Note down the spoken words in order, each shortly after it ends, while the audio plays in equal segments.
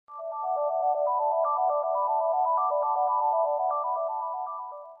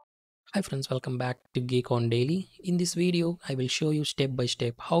Hi friends, welcome back to Geek on Daily. In this video, I will show you step by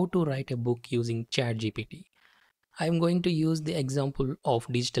step how to write a book using ChatGPT. I am going to use the example of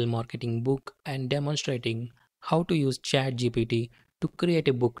digital marketing book and demonstrating how to use ChatGPT to create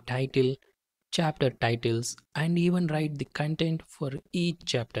a book title, chapter titles, and even write the content for each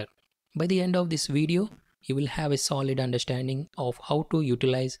chapter. By the end of this video, you will have a solid understanding of how to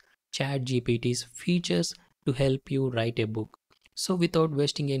utilize ChatGPT's features to help you write a book. So without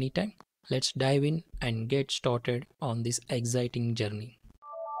wasting any time, let's dive in and get started on this exciting journey.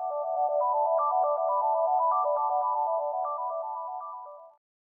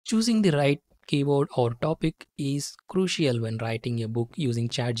 Choosing the right keyword or topic is crucial when writing a book using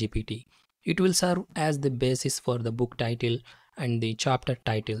ChatGPT. It will serve as the basis for the book title and the chapter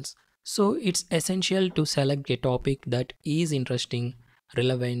titles. So it's essential to select a topic that is interesting,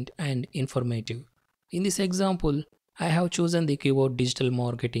 relevant, and informative. In this example, I have chosen the keyword digital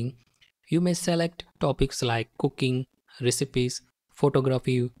marketing. You may select topics like cooking, recipes,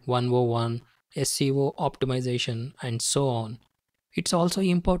 photography 101, SEO optimization, and so on. It's also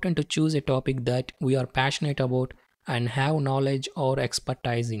important to choose a topic that we are passionate about and have knowledge or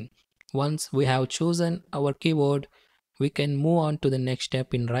expertise in. Once we have chosen our keyword, we can move on to the next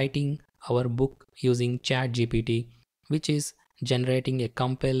step in writing our book using ChatGPT, which is generating a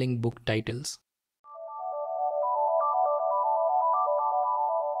compelling book titles.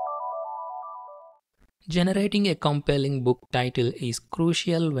 Generating a compelling book title is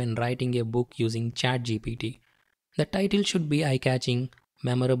crucial when writing a book using ChatGPT. The title should be eye catching,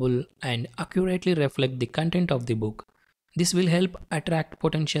 memorable, and accurately reflect the content of the book. This will help attract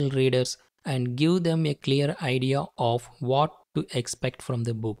potential readers and give them a clear idea of what to expect from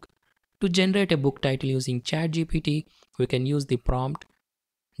the book. To generate a book title using ChatGPT, we can use the prompt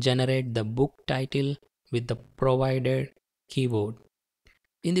generate the book title with the provided keyword.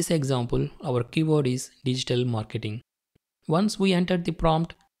 In this example, our keyword is digital marketing. Once we enter the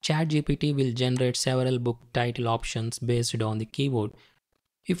prompt, ChatGPT will generate several book title options based on the keyword.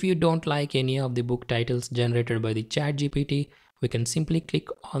 If you don't like any of the book titles generated by the ChatGPT, we can simply click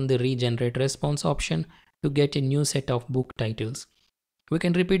on the regenerate response option to get a new set of book titles. We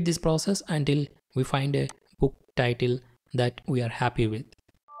can repeat this process until we find a book title that we are happy with.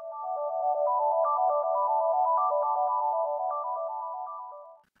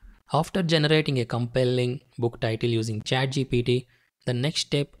 After generating a compelling book title using ChatGPT, the next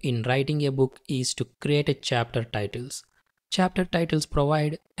step in writing a book is to create a chapter titles. Chapter titles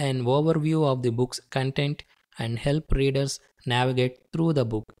provide an overview of the book's content and help readers navigate through the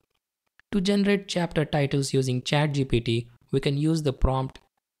book. To generate chapter titles using ChatGPT, we can use the prompt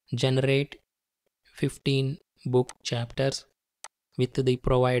generate 15 book chapters with the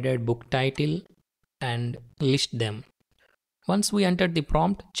provided book title and list them. Once we enter the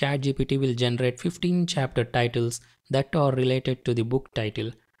prompt, ChatGPT will generate 15 chapter titles that are related to the book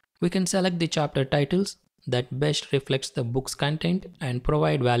title. We can select the chapter titles that best reflects the book's content and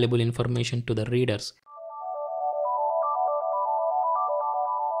provide valuable information to the readers.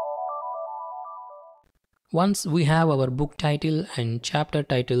 Once we have our book title and chapter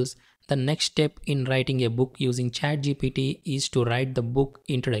titles, the next step in writing a book using ChatGPT is to write the book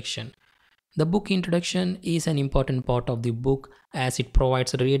introduction. The book introduction is an important part of the book as it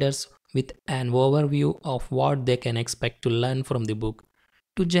provides readers with an overview of what they can expect to learn from the book.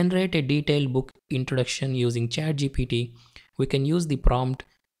 To generate a detailed book introduction using ChatGPT, we can use the prompt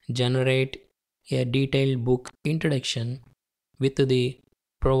generate a detailed book introduction with the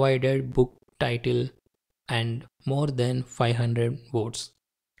provided book title and more than 500 words.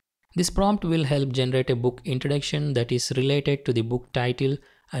 This prompt will help generate a book introduction that is related to the book title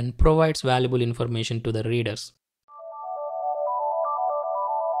and provides valuable information to the readers.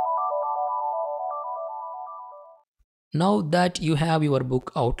 Now that you have your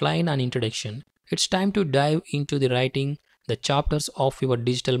book outline and introduction, it's time to dive into the writing the chapters of your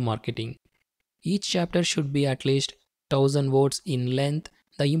digital marketing. Each chapter should be at least 1000 words in length.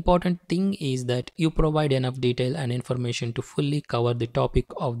 The important thing is that you provide enough detail and information to fully cover the topic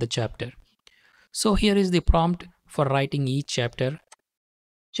of the chapter. So here is the prompt for writing each chapter.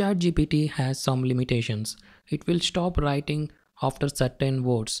 ChatGPT has some limitations. It will stop writing after certain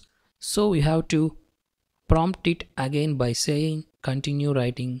words. So we have to prompt it again by saying continue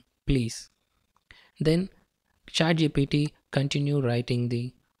writing please. Then ChatGPT continue writing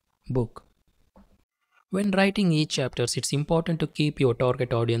the book. When writing each chapter, it's important to keep your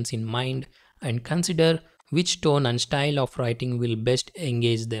target audience in mind and consider which tone and style of writing will best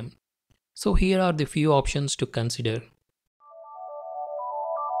engage them. So here are the few options to consider.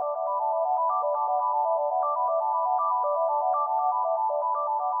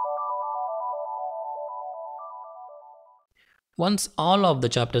 Once all of the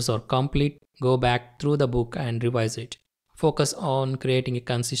chapters are complete, go back through the book and revise it. Focus on creating a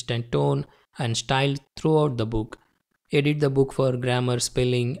consistent tone and style throughout the book. Edit the book for grammar,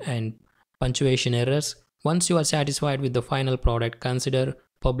 spelling, and punctuation errors. Once you are satisfied with the final product, consider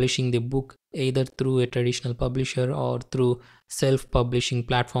publishing the book either through a traditional publisher or through self publishing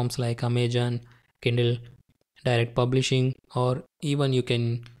platforms like Amazon, Kindle, Direct Publishing, or even you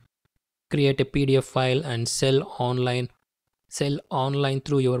can create a PDF file and sell online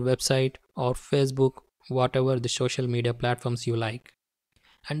through your website or Facebook, whatever the social media platforms you like.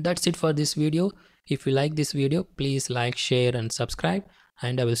 And that's it for this video. If you like this video, please like, share and subscribe,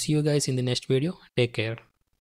 and I will see you guys in the next video. Take care.